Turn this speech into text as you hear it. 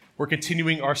We're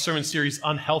continuing our sermon series,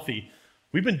 Unhealthy.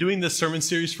 We've been doing this sermon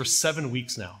series for 7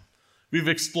 weeks now. We've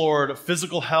explored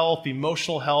physical health,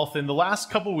 emotional health, and the last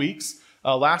couple weeks,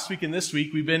 last week and this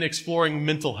week, we've been exploring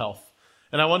mental health.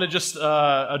 And I want to just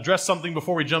address something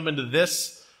before we jump into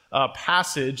this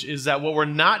passage, is that what we're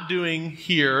not doing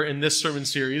here in this sermon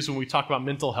series when we talk about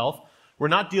mental health, we're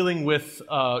not dealing with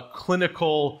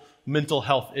clinical mental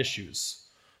health issues.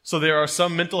 So there are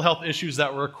some mental health issues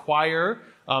that require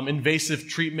invasive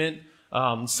treatment,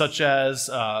 such as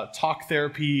talk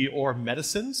therapy or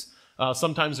medicines.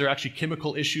 Sometimes there are actually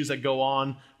chemical issues that go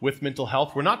on with mental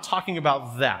health. We're not talking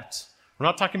about that. We're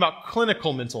not talking about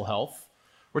clinical mental health.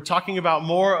 We're talking about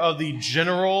more of the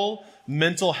general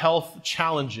mental health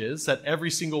challenges that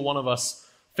every single one of us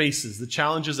faces, the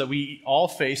challenges that we all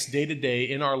face day to day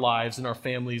in our lives, in our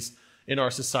families, in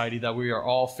our society, that we are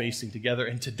all facing together.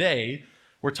 And today,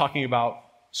 we're talking about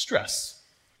stress.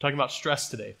 We're talking about stress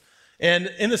today. And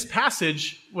in this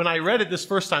passage, when I read it this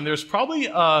first time, there's probably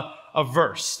a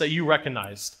verse that you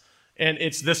recognized, and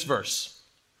it's this verse.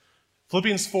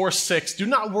 Philippians 4:6, do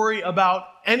not worry about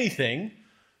anything,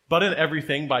 but in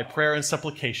everything, by prayer and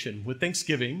supplication, with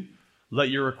thanksgiving, let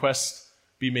your requests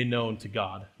be made known to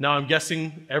God. Now, I'm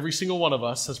guessing every single one of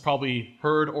us has probably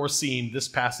heard or seen this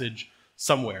passage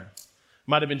somewhere. It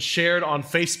might have been shared on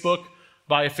Facebook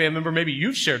by a family member. Maybe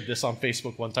you've shared this on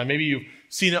Facebook one time. Maybe you've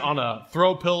seen it on a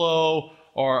throw pillow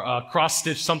or a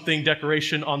cross-stitch something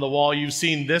decoration on the wall. You've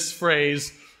seen this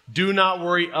phrase, do not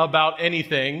worry about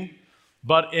anything,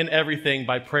 but in everything,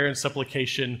 by prayer and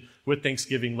supplication, with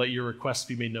thanksgiving, let your requests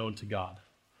be made known to God.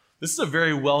 This is a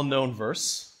very well-known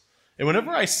verse. And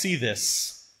whenever I see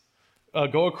this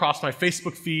go across my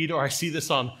Facebook feed, or I see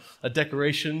this on a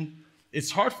decoration,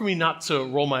 it's hard for me not to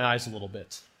roll my eyes a little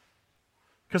bit.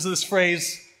 Because of this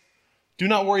phrase, do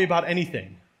not worry about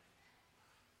anything.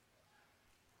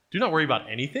 Do not worry about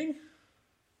anything?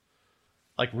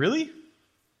 Like, really?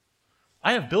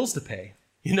 I have bills to pay,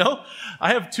 you know?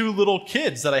 I have 2 little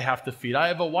kids that I have to feed. I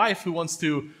have a wife who wants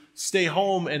to stay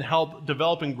home and help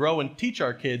develop and grow and teach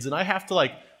our kids, and I have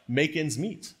to, make ends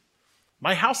meet.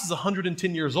 My house is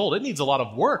 110 years old. It needs a lot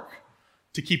of work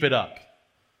to keep it up.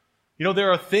 You know, there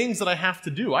are things that I have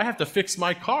to do. I have to fix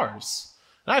my cars.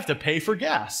 And I have to pay for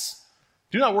gas.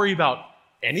 Do not worry about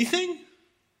anything?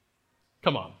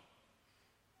 Come on.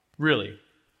 Really?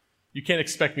 You can't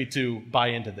expect me to buy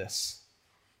into this.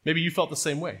 Maybe you felt the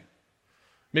same way.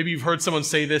 Maybe you've heard someone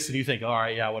say this and you think, all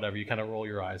right, yeah, whatever. You kind of roll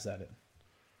your eyes at it.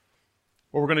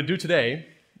 What we're going to do today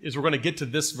is we're going to get to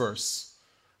this verse.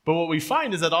 But what we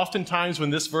find is that oftentimes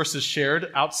when this verse is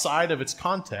shared outside of its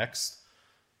context,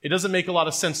 it doesn't make a lot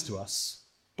of sense to us.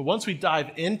 But once we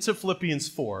dive into Philippians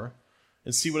 4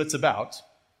 and see what it's about,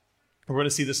 we're going to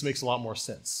see this makes a lot more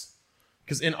sense.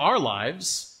 Because in our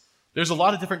lives, there's a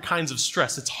lot of different kinds of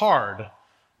stress. It's hard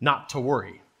not to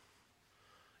worry.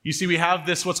 You see, we have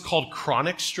this what's called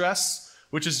chronic stress,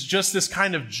 which is just this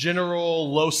kind of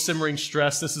general low simmering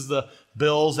stress. This is the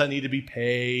bills that need to be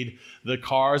paid, the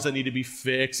cars that need to be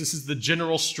fixed. This is the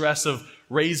general stress of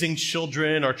raising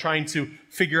children or trying to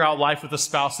figure out life with a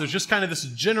spouse. There's just kind of this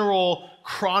general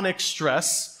chronic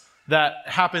stress that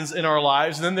happens in our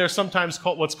lives. And then there's sometimes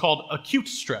what's called acute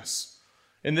stress.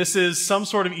 And this is some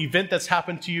sort of event that's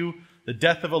happened to you, the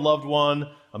death of a loved one,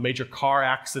 a major car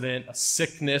accident, a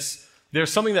sickness.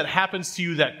 There's something that happens to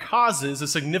you that causes a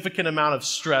significant amount of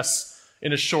stress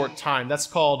in a short time. That's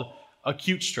called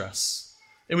acute stress.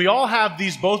 And we all have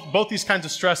both these kinds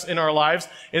of stress in our lives.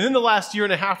 And in the last year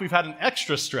and a half, we've had an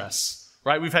extra stress,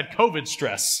 right? We've had COVID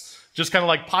stress, just kind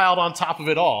of piled on top of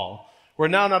it all. Where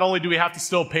now not only do we have to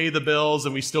still pay the bills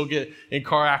and we still get in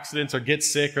car accidents or get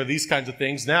sick or these kinds of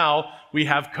things, now we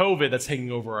have COVID that's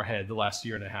hanging over our head the last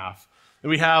year and a half.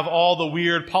 And we have all the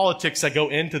weird politics that go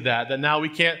into that now we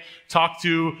can't talk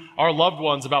to our loved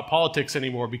ones about politics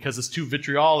anymore because it's too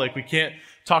vitriolic. We can't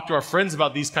talk to our friends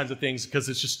about these kinds of things because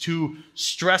it's just too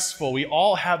stressful. We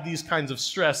all have these kinds of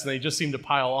stress, and they just seem to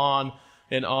pile on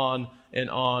and on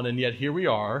and on. And yet here we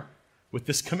are with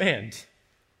this command,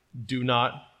 do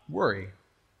not worry.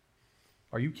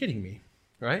 Are you kidding me?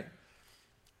 Right?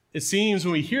 It seems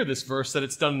when we hear this verse that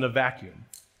it's done in a vacuum.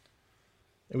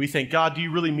 And we think, God, do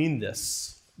you really mean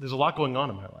this? There's a lot going on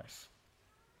in my life.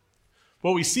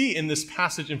 What we see in this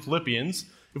passage in Philippians,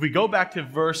 if we go back to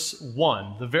verse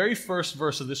 1, the very first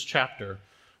verse of this chapter,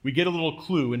 we get a little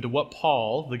clue into what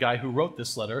Paul, the guy who wrote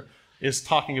this letter, is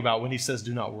talking about when he says,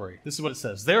 do not worry. This is what it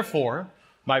says. Therefore,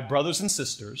 my brothers and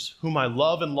sisters, whom I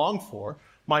love and long for,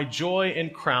 my joy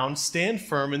and crown, stand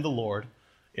firm in the Lord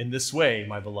in this way,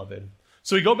 my beloved.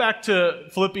 So we go back to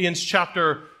Philippians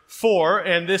chapter 4,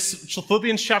 and this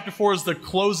Philippians chapter 4 is the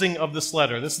closing of this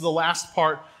letter. This is the last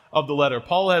part of the letter.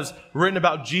 Paul has written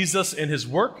about Jesus and his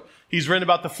work. He's written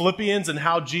about the Philippians and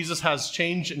how Jesus has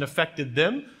changed and affected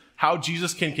them, how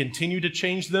Jesus can continue to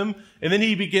change them. And then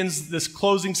he begins this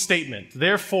closing statement.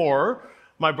 Therefore,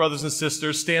 my brothers and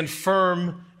sisters, stand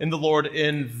firm in the Lord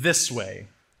in this way.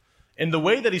 And the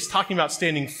way that he's talking about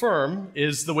standing firm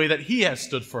is the way that he has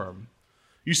stood firm.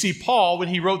 You see, Paul, when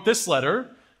he wrote this letter,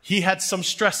 he had some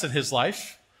stress in his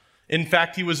life. In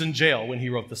fact, he was in jail when he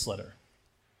wrote this letter.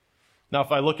 Now,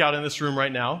 if I look out in this room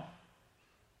right now,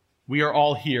 we are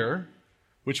all here,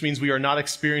 which means we are not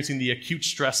experiencing the acute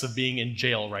stress of being in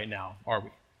jail right now, are we?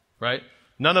 Right?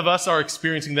 None of us are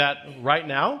experiencing that right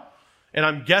now. And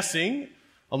I'm guessing,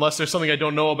 unless there's something I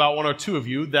don't know about one or two of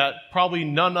you, that probably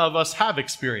none of us have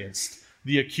experienced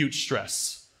the acute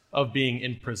stress of being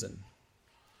in prison.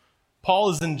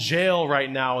 Paul is in jail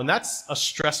right now, and that's a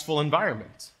stressful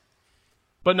environment.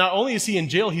 But not only is he in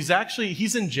jail, he's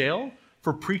in jail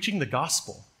for preaching the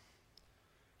gospel.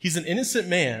 He's an innocent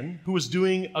man who was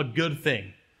doing a good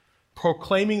thing,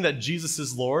 proclaiming that Jesus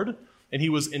is Lord, and he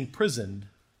was imprisoned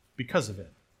because of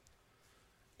it.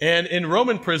 And in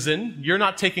Roman prison, you're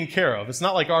not taken care of. It's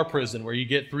not like our prison where you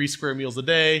get 3 square meals a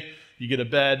day, you get a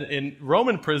bed. In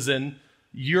Roman prison,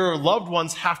 your loved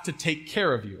ones have to take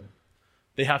care of you.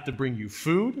 They have to bring you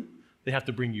food, they have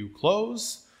to bring you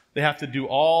clothes, they have to do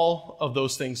all of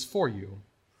those things for you.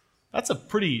 That's a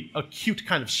pretty acute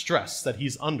kind of stress that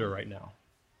he's under right now.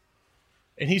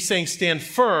 And he's saying, stand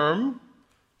firm,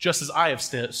 just as I have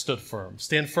stood firm.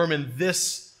 Stand firm in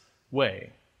this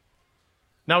way.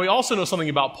 Now, we also know something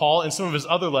about Paul in some of his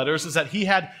other letters is that he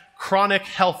had chronic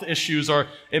health issues, or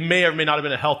it may or may not have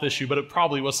been a health issue, but it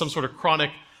probably was some sort of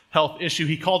chronic health issue.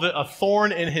 He called it a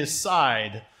thorn in his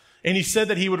side. And he said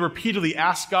that he would repeatedly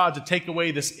ask God to take away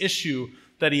this issue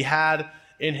that he had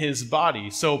in his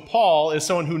body. So Paul is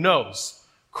someone who knows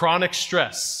chronic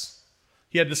stress.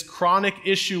 He had this chronic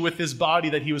issue with his body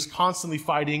that he was constantly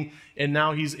fighting, and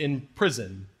now he's in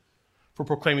prison for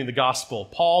proclaiming the gospel.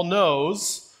 Paul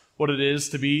knows what it is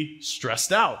to be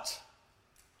stressed out.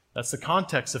 That's the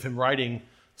context of him writing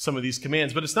some of these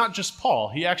commands. But it's not just Paul.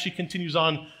 He actually continues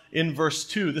on in verse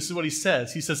 2. This is what he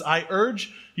says. He says, I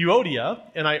urge Euodia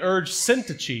and I urge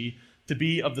Syntyche to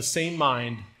be of the same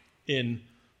mind in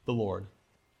the Lord.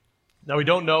 Now, we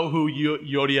don't know who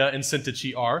Euodia and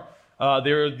Syntyche are.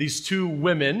 They're these two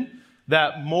women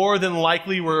that more than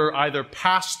likely were either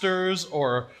pastors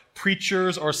or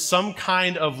preachers or some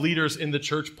kind of leaders in the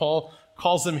church. Paul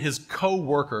calls them his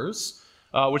co-workers,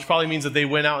 which probably means that they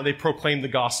went out and they proclaimed the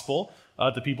gospel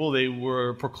to people. They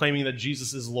were proclaiming that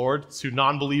Jesus is Lord to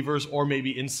non-believers or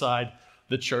maybe inside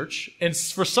the church. And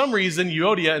for some reason,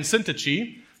 Euodia and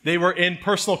Syntyche, they were in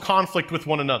personal conflict with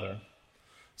one another.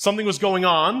 Something was going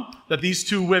on that these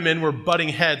two women were butting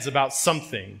heads about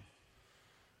something.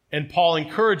 And Paul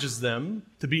encourages them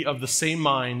to be of the same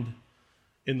mind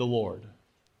in the Lord.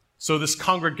 So this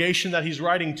congregation that he's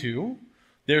writing to,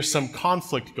 there's some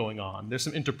conflict going on. There's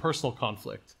some interpersonal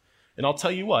conflict. And I'll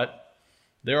tell you what,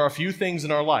 there are a few things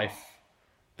in our life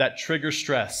that trigger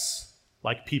stress,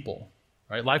 like people,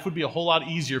 right? Life would be a whole lot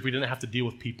easier if we didn't have to deal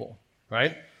with people,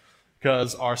 right?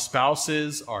 Because our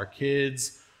spouses, our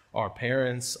kids, our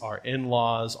parents, our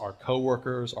in-laws, our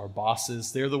coworkers, our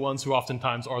bosses, they're the ones who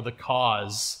oftentimes are the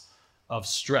cause of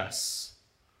stress.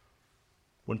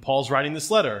 When Paul's writing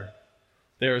this letter,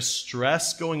 there is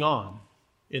stress going on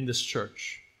in this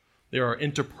church. There are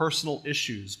interpersonal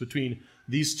issues between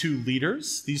these two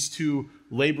leaders, these two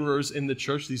laborers in the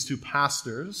church, these two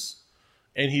pastors,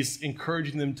 and he's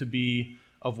encouraging them to be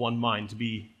of one mind, to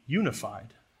be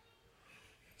unified.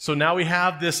 So now we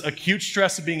have this acute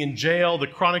stress of being in jail, the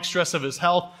chronic stress of his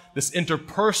health, this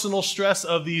interpersonal stress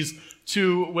of these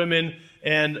two women,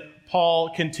 and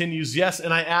Paul continues, yes,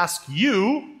 and I ask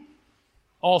you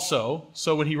also.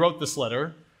 So when he wrote this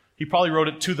letter, he probably wrote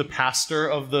it to the pastor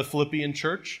of the Philippian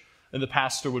church, and the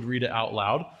pastor would read it out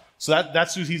loud. So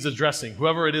that's who he's addressing,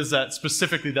 whoever it is that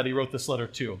specifically that he wrote this letter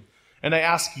to. And I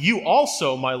ask you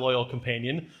also, my loyal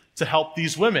companion, to help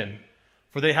these women,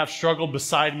 for they have struggled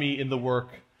beside me in the work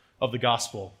of the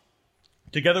gospel,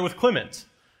 together with Clement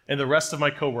and the rest of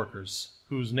my co-workers,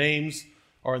 whose names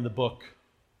are in the book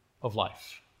of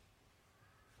life.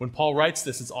 When Paul writes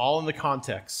this, it's all in the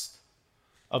context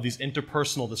of these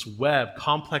interpersonal, this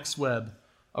complex web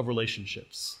of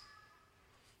relationships.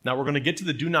 Now, we're going to get to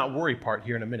the do not worry part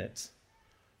here in a minute,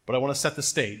 but I want to set the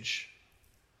stage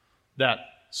that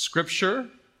Scripture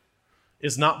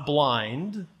is not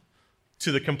blind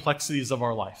to the complexities of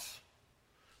our life.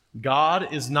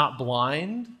 God is not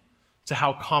blind to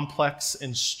how complex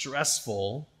and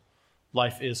stressful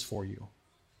life is for you.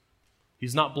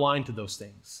 He's not blind to those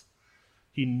things.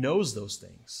 He knows those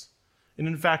things. And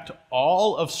in fact,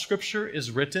 all of Scripture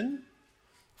is written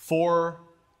for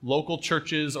local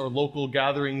churches or local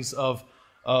gatherings of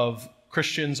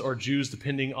Christians or Jews,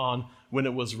 depending on when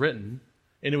it was written.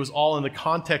 And it was all in the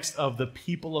context of the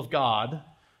people of God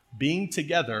being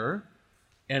together.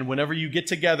 And whenever you get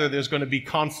together, there's going to be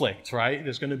conflict, right?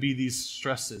 There's going to be these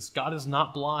stresses. God is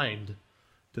not blind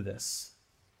to this.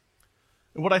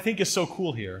 And what I think is so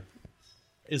cool here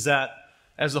is that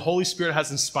as the Holy Spirit has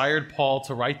inspired Paul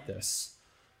to write this,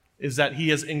 is that he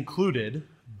has included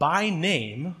by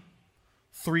name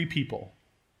 3 people: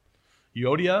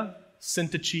 Euodia,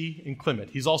 Syntyche, and Clement.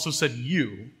 He's also said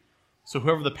you, so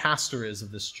whoever the pastor is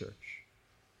of this church.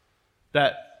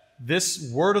 That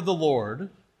this word of the Lord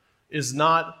is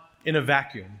not in a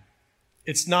vacuum.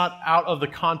 It's not out of the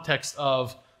context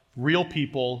of real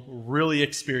people really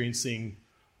experiencing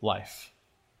life.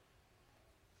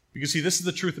 Because see, this is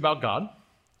the truth about God,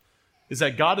 is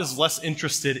that God is less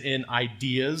interested in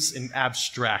ideas and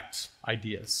abstract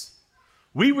ideas.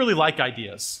 We really like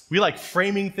ideas. We like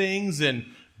framing things in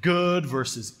good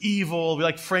versus evil. We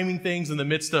like framing things in the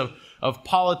midst of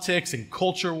politics and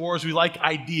culture wars. We like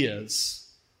ideas.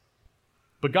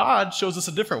 But God shows us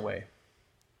a different way.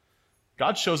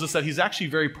 God shows us that he's actually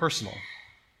very personal.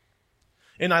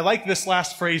 And I like this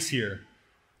last phrase here,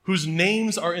 whose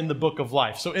names are in the book of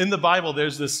life. So in the Bible,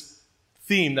 there's this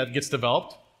theme that gets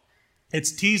developed.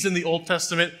 It's teased in the Old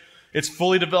Testament. It's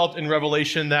fully developed in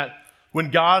Revelation that when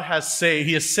God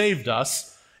he has saved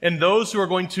us, and those who are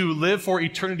going to live for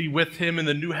eternity with him in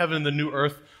the new heaven and the new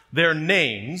earth, their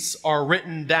names are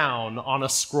written down on a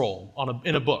scroll,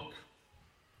 in a book.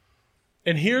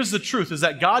 And here's the truth, is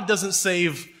that God doesn't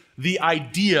save the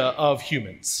idea of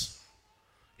humans.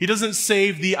 He doesn't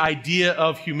save the idea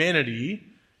of humanity.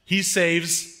 He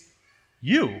saves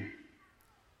you.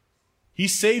 He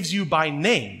saves you by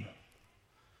name.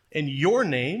 And your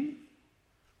name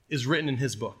is written in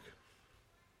his book.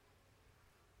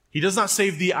 He does not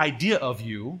save the idea of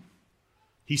you.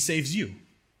 He saves you.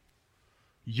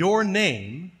 Your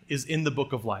name is in the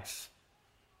book of life.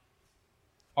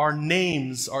 Our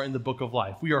names are in the book of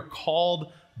life. We are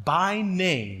called by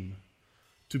name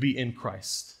to be in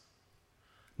Christ.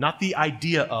 Not the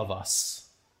idea of us,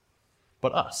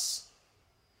 but us.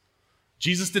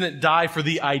 Jesus didn't die for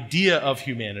the idea of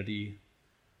humanity.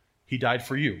 He died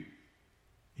for you.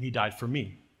 And he died for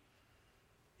me.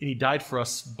 And he died for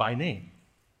us by name.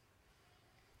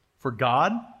 For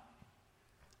God,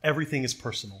 everything is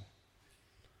personal.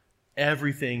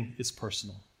 Everything is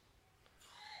personal.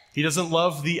 He doesn't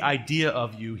love the idea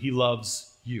of you. He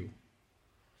loves you.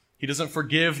 He doesn't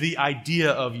forgive the idea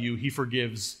of you. He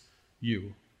forgives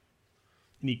you.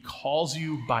 And he calls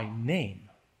you by name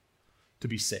to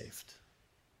be saved.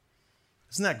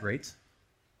 Isn't that great?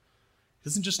 He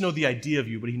doesn't just know the idea of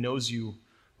you, but he knows you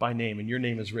by name, and your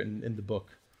name is written in the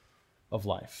book of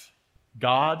life.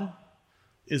 God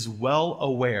is well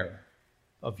aware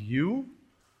of you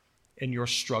and your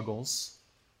struggles,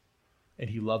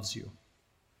 and he loves you,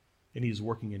 and he is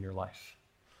working in your life.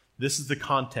 This is the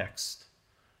context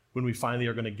when we finally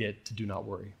are going to get to do not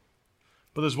worry.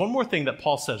 But there's one more thing that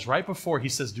Paul says right before he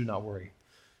says do not worry.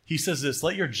 He says this: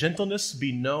 let your gentleness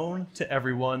be known to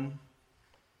everyone.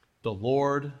 The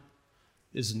Lord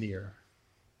is near.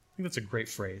 I think that's a great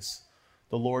phrase.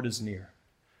 The Lord is near.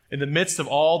 In the midst of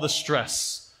all the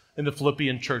stress in the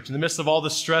Philippian church, in the midst of all the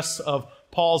stress of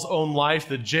Paul's own life,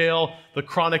 the jail, the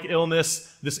chronic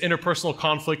illness, this interpersonal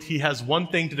conflict, he has one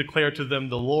thing to declare to them: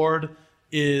 the Lord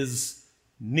is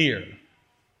near.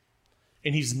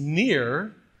 And he's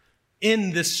near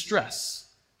in this stress,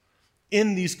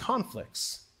 in these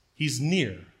conflicts. He's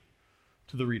near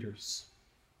to the readers.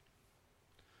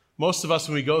 Most of us,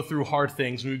 when we go through hard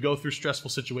things, when we go through stressful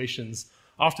situations,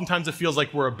 oftentimes it feels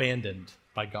like we're abandoned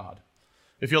by God.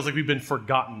 It feels like we've been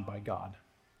forgotten by God.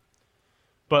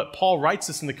 But Paul writes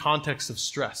this in the context of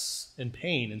stress and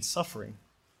pain and suffering.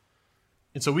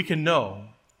 And so we can know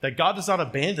that God does not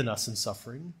abandon us in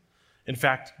suffering. In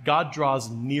fact, God draws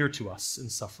near to us in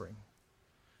suffering.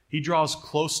 He draws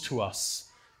close to us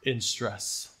in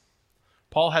stress.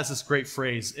 Paul has this great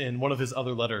phrase in one of his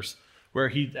other letters where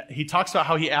he talks about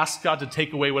how he asks God to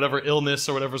take away whatever illness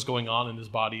or whatever's going on in his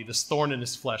body, this thorn in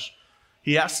his flesh.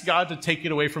 He asks God to take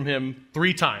it away from him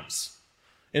 3 times.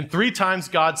 And 3 times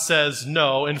God says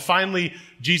no. And finally,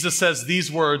 Jesus says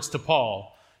these words to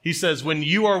Paul. He says, when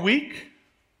you are weak,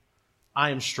 I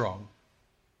am strong.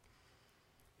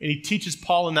 And he teaches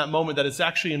Paul in that moment that it's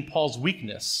actually in Paul's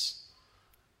weakness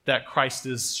that Christ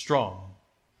is strong.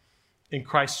 And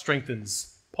Christ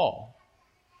strengthens Paul.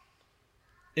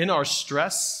 In our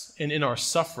stress and in our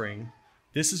suffering,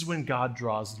 this is when God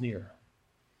draws near.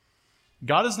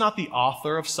 God is not the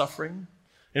author of suffering.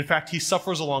 In fact, he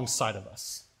suffers alongside of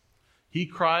us. He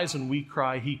cries when we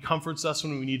cry. He comforts us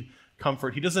when we need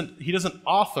comfort. He doesn't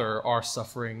author our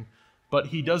suffering, but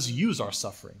he does use our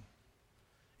suffering.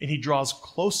 And he draws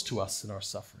close to us in our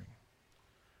suffering.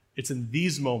 It's in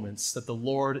these moments that the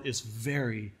Lord is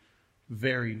very,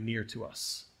 very near to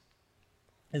us.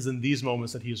 It's in these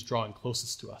moments that he is drawing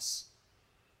closest to us.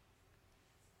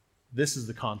 This is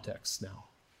the context now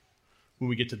when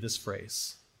we get to this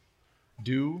phrase.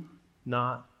 Do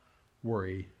not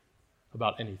worry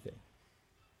about anything.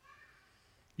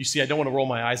 You see, I don't want to roll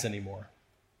my eyes anymore,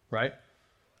 right?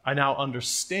 I now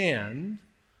understand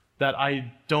that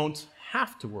I don't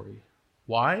have to worry.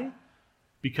 Why?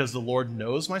 Because the Lord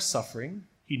knows my suffering,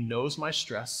 he knows my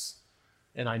stress,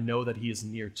 and I know that he is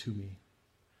near to me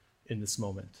in this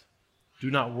moment.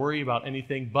 Do not worry about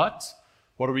anything, but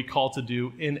what are we called to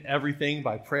do? In everything,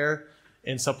 by prayer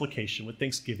and supplication, with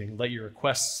thanksgiving, let your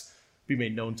requests be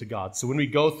made known to God. So when we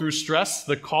go through stress,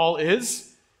 the call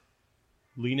is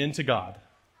lean into God.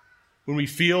 When we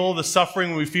feel the suffering,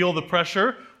 when we feel the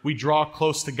pressure, we draw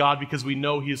close to God because we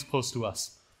know he is close to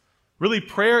us. Really,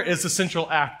 prayer is the central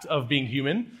act of being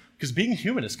human, because being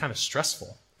human is kind of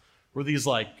stressful. We're these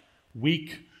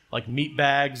weak, meat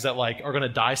bags that are going to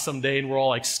die someday, and we're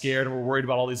all scared and we're worried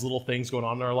about all these little things going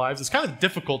on in our lives. It's kind of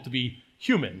difficult to be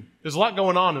human. There's a lot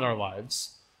going on in our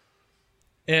lives.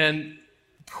 And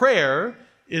prayer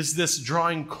is this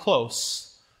drawing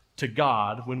close to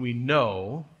God when we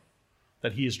know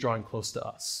that he is drawing close to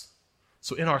us.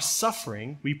 So in our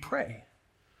suffering, we pray,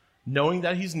 knowing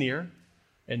that he's near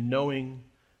and knowing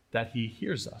that he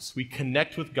hears us. We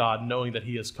connect with God knowing that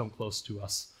he has come close to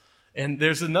us. And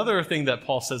there's another thing that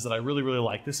Paul says that I really, really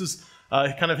like. This is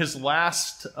kind of his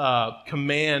last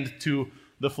command to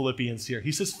the Philippians here.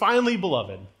 He says, finally,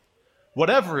 beloved,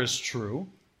 whatever is true,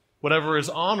 whatever is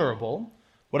honorable,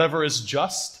 whatever is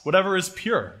just, whatever is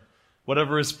pure,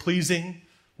 whatever is pleasing,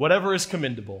 whatever is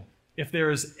commendable, if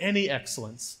there is any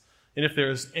excellence, and if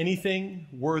there is anything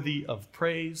worthy of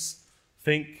praise,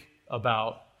 think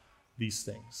about these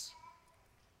things.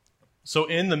 So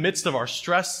in the midst of our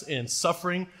stress and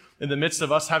suffering, in the midst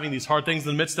of us having these hard things, in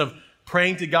the midst of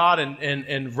praying to God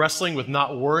and wrestling with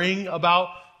not worrying about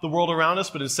the world around us,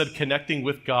 but instead connecting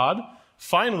with God,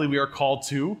 finally we are called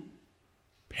to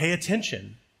pay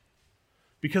attention,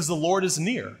 because the Lord is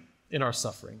near in our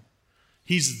suffering.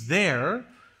 He's there.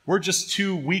 We're just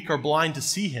too weak or blind to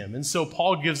see him. And so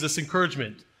Paul gives this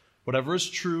encouragement. Whatever is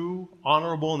true,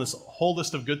 honorable, and this whole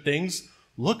list of good things,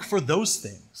 look for those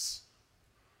things.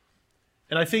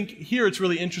 And I think here it's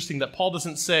really interesting that Paul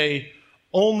doesn't say,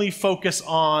 only focus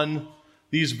on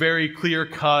these very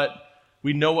clear-cut,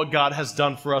 we know what God has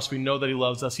done for us, we know that he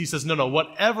loves us. He says, no,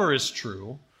 whatever is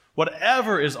true,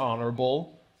 whatever is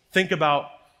honorable, think about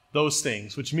those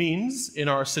things, which means in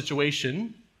our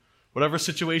situation, whatever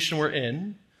situation we're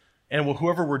in, and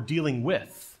whoever we're dealing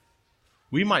with,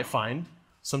 we might find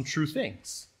some true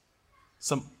things,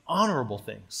 some honorable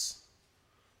things,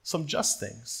 some just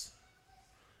things.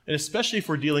 And especially if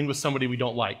we're dealing with somebody we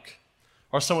don't like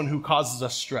or someone who causes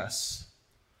us stress.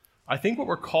 I think what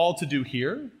we're called to do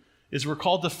here is we're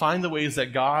called to find the ways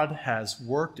that God has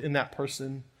worked in that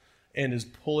person and is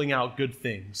pulling out good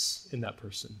things in that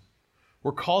person.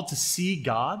 We're called to see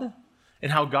God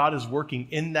and how God is working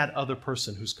in that other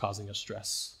person who's causing us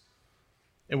stress.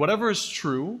 And whatever is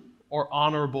true or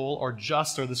honorable or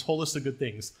just or this whole list of good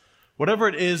things, whatever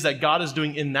it is that God is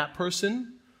doing in that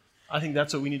person, I think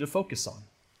that's what we need to focus on,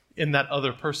 in that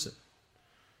other person.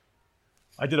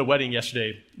 I did a wedding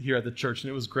yesterday here at the church, and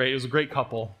it was great. It was a great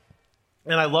couple.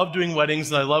 And I love doing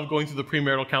weddings, and I love going through the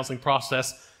premarital counseling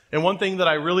process. And one thing that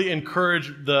I really encourage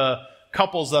the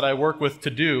couples that I work with to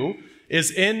do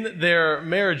is in their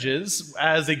marriages,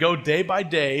 as they go day by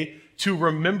day, to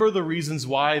remember the reasons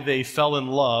why they fell in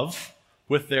love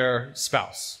with their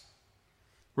spouse.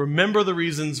 Remember the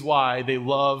reasons why they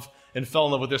love and fell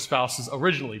in love with their spouses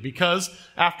originally. Because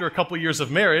after a couple years of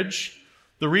marriage,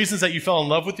 the reasons that you fell in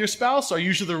love with your spouse are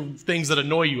usually the things that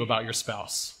annoy you about your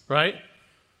spouse, right?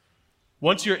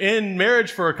 Once you're in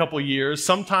marriage for a couple years,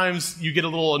 sometimes you get a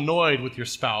little annoyed with your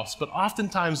spouse, but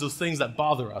oftentimes those things that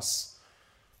bother us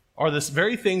are the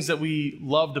very things that we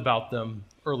loved about them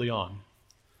early on.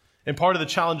 And part of the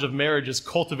challenge of marriage is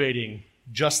cultivating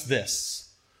just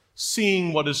this,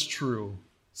 seeing what is true,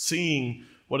 seeing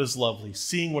what is lovely,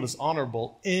 seeing what is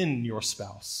honorable in your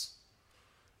spouse.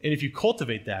 And if you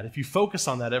cultivate that, if you focus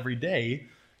on that every day,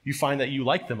 you find that you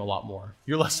like them a lot more.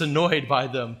 You're less annoyed by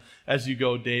them as you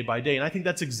go day by day. And I think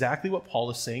that's exactly what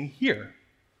Paul is saying here.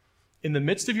 In the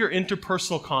midst of your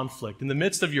interpersonal conflict, in the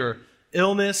midst of your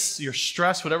illness, your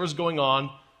stress, whatever's going on,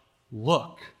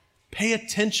 look, pay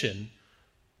attention,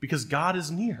 because God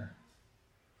is near.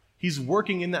 He's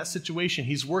working in that situation.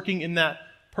 He's working in that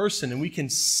person, and we can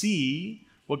see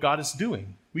what God is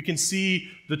doing. We can see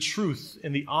the truth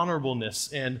and the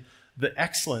honorableness and the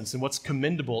excellence and what's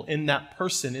commendable in that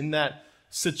person, in that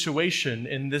situation,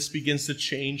 and this begins to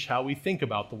change how we think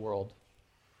about the world.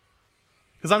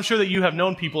 Because I'm sure that you have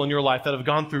known people in your life that have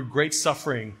gone through great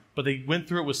suffering, but they went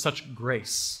through it with such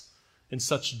grace and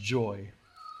such joy.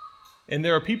 And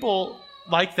there are people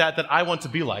like that I want to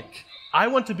be like. I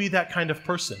want to be that kind of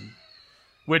person,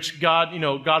 which God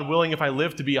willing, if I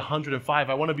live to be 105,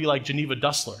 I want to be like Geneva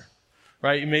Dussler,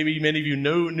 right? Maybe many of you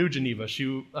knew Geneva.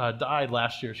 She died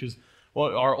last year. She was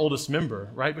our oldest member,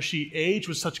 right? But she aged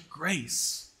with such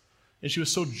grace, and she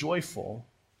was so joyful,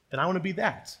 and I want to be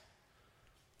that.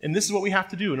 And this is what we have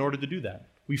to do in order to do that.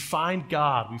 We find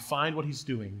God, we find what he's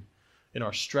doing in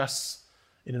our stress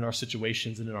and in our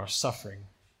situations and in our suffering,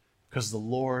 because the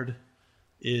Lord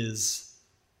is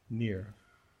near.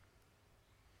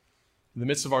 In the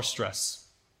midst of our stress,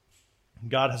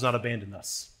 God has not abandoned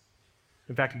us.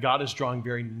 In fact, God is drawing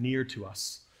very near to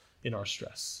us in our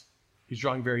stress. He's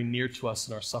drawing very near to us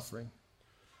in our suffering.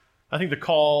 I think the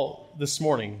call this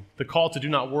morning, the call to do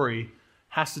not worry,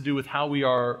 has to do with how we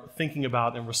are thinking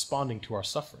about and responding to our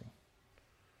suffering.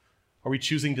 Are we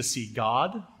choosing to see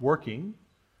God working,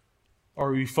 or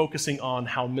are we focusing on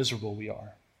how miserable we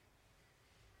are?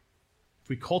 If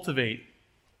we cultivate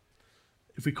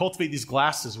these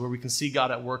glasses where we can see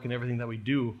God at work in everything that we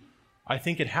do, I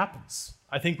think it happens.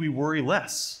 I think we worry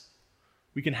less.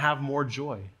 We can have more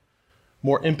joy,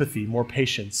 more empathy, more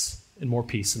patience, and more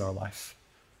peace in our life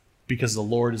because the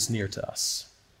Lord is near to us.